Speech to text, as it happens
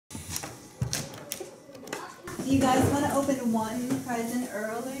you guys want to open one present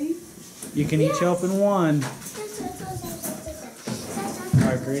early? You can each open one.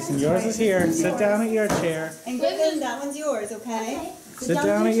 Alright, Grayson, yours is here. Sit down at your chair. And Griffin, that one's yours, okay? Sit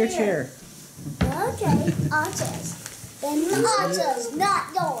down at your chair. Okay, ours. Then ours,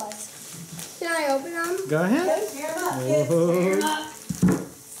 not yours. Can I open them? Go ahead. Tear them up, kids. Tear them up.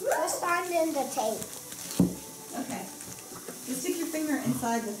 Let's find in the tape. Okay. Just stick your finger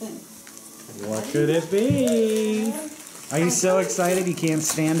inside the thing. What could it be? Are you so excited you can't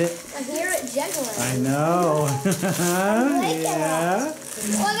stand it? I hear it jiggling. I know. Yeah.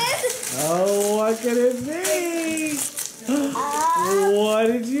 What is it? Oh, what could it be? What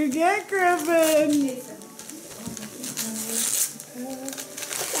did you get, Griffin?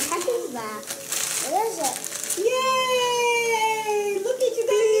 What the heck is that? What is it? Yay! Look at you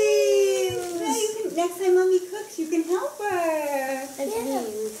guys. Now you can, next time Mommy cooks, you can help her. It's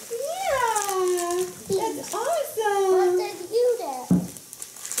beans. Yeah. That's What awesome. did you get?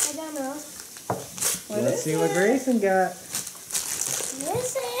 I don't know. Let's see what Grayson got. What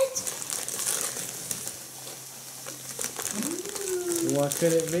is it? What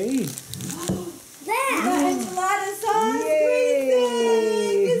could it be? That! That's a lot of sauce, Yay.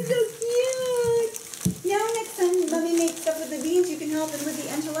 Grayson. It's so cute. Now next time Mommy makes stuff with the beans, you can help him with the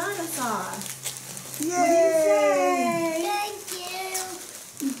enchilada sauce. What do you say? Thank you.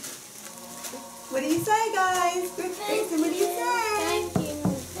 What do you say, guys? Grayson, what do you say? Thank you.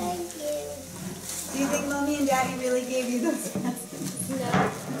 Thank you. Do you think Mommy and Daddy really gave you those presents? No.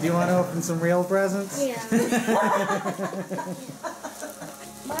 Do you want to open some real presents? Yeah.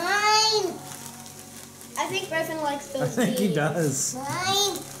 Mine. I think Griffin likes I those think beans. he does.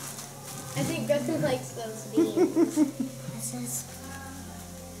 Mine. I think Griffin likes those beans. This is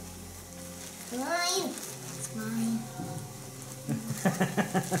mine. It's mine.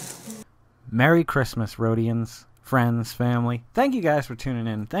 Merry Christmas, Rhodians, friends, family. Thank you guys for tuning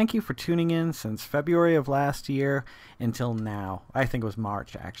in. Thank you for tuning in since February of last year until now. I think it was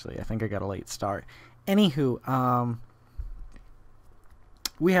March, actually. I think I got a late start. Anywho,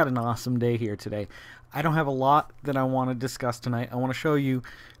 we had an awesome day here today. I don't have a lot that I want to discuss tonight. I want to show you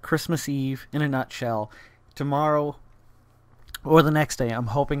Christmas Eve in a nutshell. Tomorrow or the next day, I'm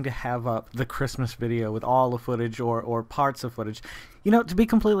hoping to have up the Christmas video with all the footage or parts of footage. You know, to be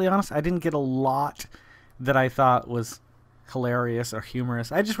completely honest, I didn't get a lot that I thought was hilarious or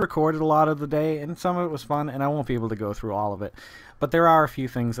humorous. I just recorded a lot of the day, and some of it was fun, and I won't be able to go through all of it. But there are a few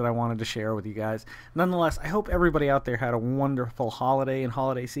things that I wanted to share with you guys. Nonetheless, I hope everybody out there had a wonderful holiday and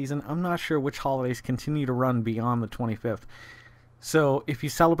holiday season. I'm not sure which holidays continue to run beyond the 25th. So if you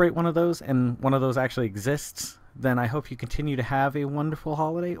celebrate one of those, and one of those actually exists, then I hope you continue to have a wonderful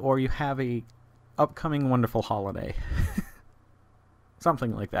holiday, or you have a upcoming wonderful holiday.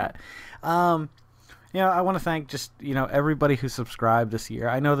 Something like that. You know, I want to thank just, everybody who subscribed this year.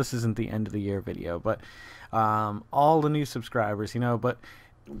 I know this isn't the end of the year video, but all the new subscribers, but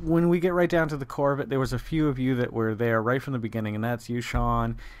when we get right down to the core of it, there was a few of you that were there right from the beginning, and that's you,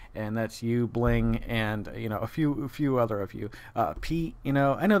 Sean, and that's you, Bling, and, a few other of you. Pete, I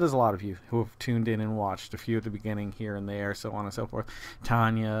know there's a lot of you who have tuned in and watched, a few at the beginning here and there, so on and so forth.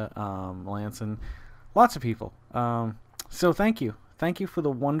 Tanya, Lanson, lots of people. So thank you. Thank you for the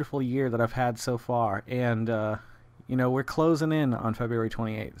wonderful year that I've had so far. And, we're closing in on February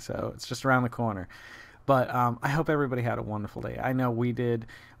 28th, so it's just around the corner. But I hope everybody had a wonderful day. I know we did.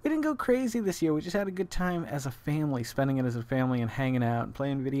 We didn't go crazy this year. We just had a good time as a family, spending it as a family and hanging out and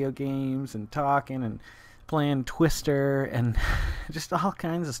playing video games and talking and playing Twister and just all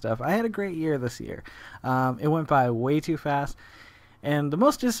kinds of stuff. I had a great year this year. It went by way too fast. And the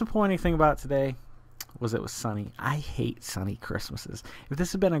most disappointing thing about today was it was sunny. I hate sunny Christmases. If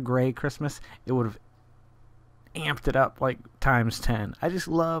this had been a gray Christmas, it would have amped it up like times 10. I just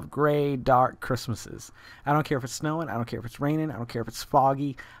love gray, dark Christmases. I don't care if it's snowing. I don't care if it's raining. I don't care if it's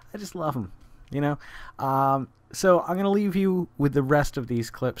foggy. I just love them, So I'm going to leave you with the rest of these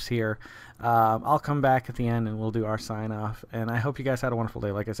clips here. I'll come back at the end and we'll do our sign off. And I hope you guys had a wonderful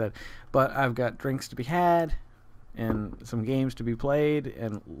day, like I said. But I've got drinks to be had and some games to be played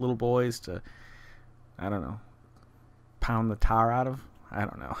and little boys to, I don't know, pound the tar out of. I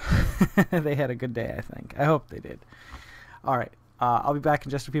don't know. They had a good day, I think. I hope they did. All right. I'll be back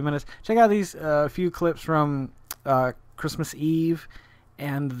in just a few minutes. Check out these few clips from Christmas Eve,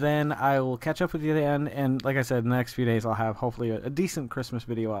 and then I will catch up with you at the end. And like I said, in the next few days, I'll have hopefully a decent Christmas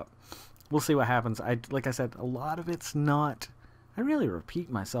video up. We'll see what happens. Like I said, a lot of it's not... I really repeat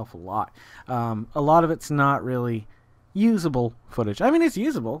myself a lot. A lot of it's not really usable footage. I mean, it's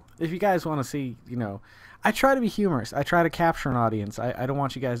usable. If you guys want to see, I try to be humorous. I try to capture an audience. I don't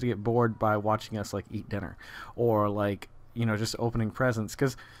want you guys to get bored by watching us like eat dinner or like, you know, just opening presents.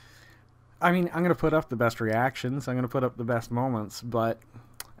 Because, I mean, I'm going to put up the best reactions. I'm going to put up the best moments. But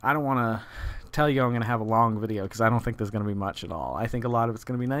I don't want to tell you I'm going to have a long video because I don't think there's going to be much at all. I think a lot of it's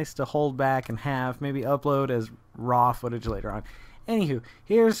going to be nice to hold back and have, maybe upload as raw footage later on. Anywho,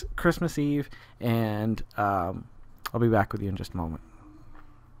 here's Christmas Eve, and I'll be back with you in just a moment.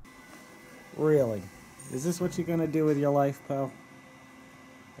 Really? Is this what you're going to do with your life, pal?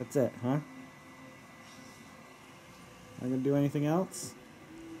 That's it, huh? Not going to do anything else?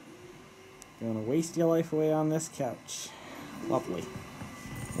 You're going to waste your life away on this couch. Lovely.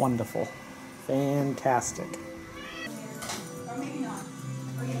 Wonderful. Fantastic. Or maybe not.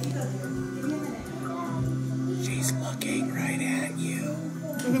 Or yeah, you go there. Give me a minute. She's looking right at you.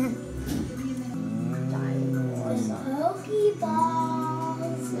 Pokeballs.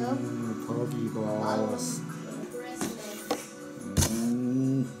 Pokeballs.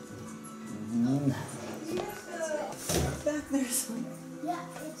 Back there's one. Yeah,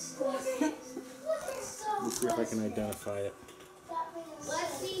 it's Christmas. Let's see if I can identify it.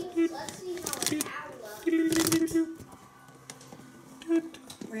 Let's see how it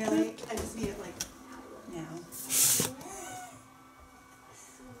Really? I just need it like now.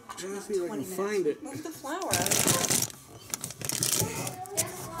 Trying to see if I can find it. Where's the flour?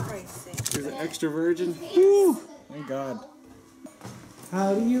 Christ's sake. Is it extra virgin? Woo! Thank God.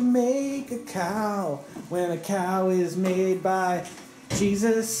 How do you make a cow when a cow is made by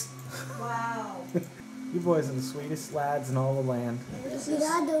Jesus? Wow. You boys are the sweetest lads in all the land.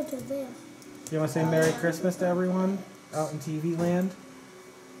 Cuidado to ver. You want to say Merry Christmas to everyone out in TV land?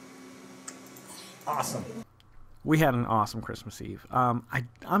 Awesome. We had an awesome Christmas Eve.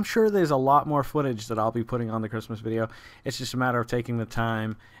 I'm sure there's a lot more footage that I'll be putting on the Christmas video. It's just a matter of taking the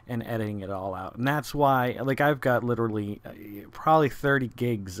time and editing it all out. And that's why, like, I've got literally probably 30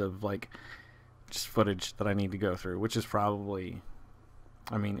 gigs of, like, just footage that I need to go through, which is probably,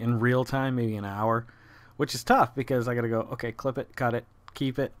 I mean, in real time, maybe an hour, which is tough because I got to go, okay, clip it, cut it,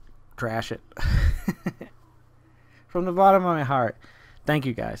 keep it, trash it. From the bottom of my heart. Thank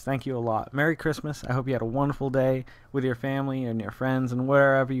you guys. Thank you a lot. Merry Christmas. I hope you had a wonderful day with your family and your friends and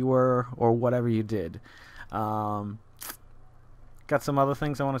wherever you were or whatever you did. Got some other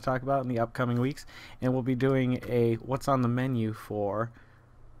things I want to talk about in the upcoming weeks. And we'll be doing a what's on the menu for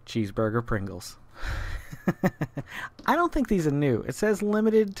cheeseburger Pringles. I don't think these are new. It says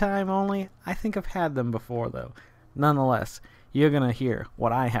limited time only. I think I've had them before, though. Nonetheless, you're going to hear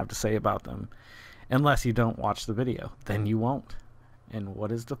what I have to say about them. Unless you don't watch the video. Then you won't. And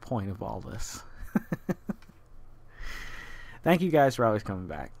what is the point of all this? Thank you guys for always coming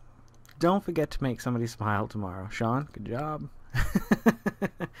back. Don't forget to make somebody smile tomorrow. Sean, good job.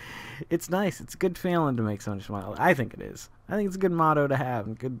 It's nice. It's a good feeling to make somebody smile. I think it is. I think it's a good motto to have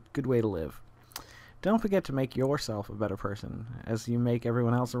and good way to live. Don't forget to make yourself a better person as you make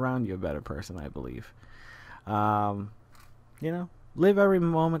everyone else around you a better person, I believe. You know, live every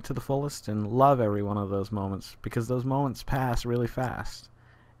moment to the fullest and love every one of those moments because those moments pass really fast.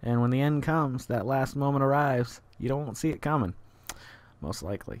 And when the end comes, that last moment arrives, you don't see it coming. Most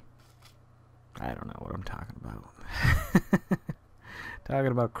likely. I don't know what I'm talking about.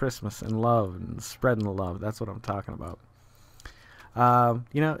 Talking about Christmas and love and spreading the love. That's what I'm talking about.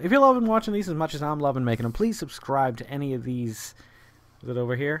 You know, if you're loving watching these as much as I'm loving making them, please subscribe to any of these. Is it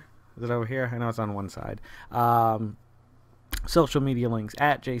over here? Is it over here? I know it's on one side. Social media links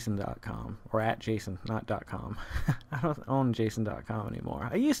at jason.com or at jason, not .com. I don't own jason.com anymore.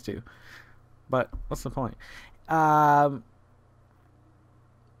 I used to, but what's the point? I'll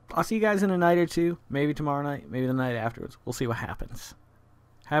see you guys in a night or two, maybe tomorrow night, maybe the night afterwards. We'll see what happens.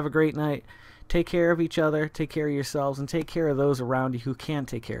 Have a great night. Take care of each other, take care of yourselves, and take care of those around you who can't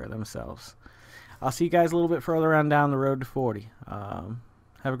take care of themselves. I'll see you guys a little bit further on down the road to 40. Have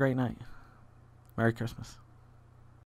a great night. Merry Christmas.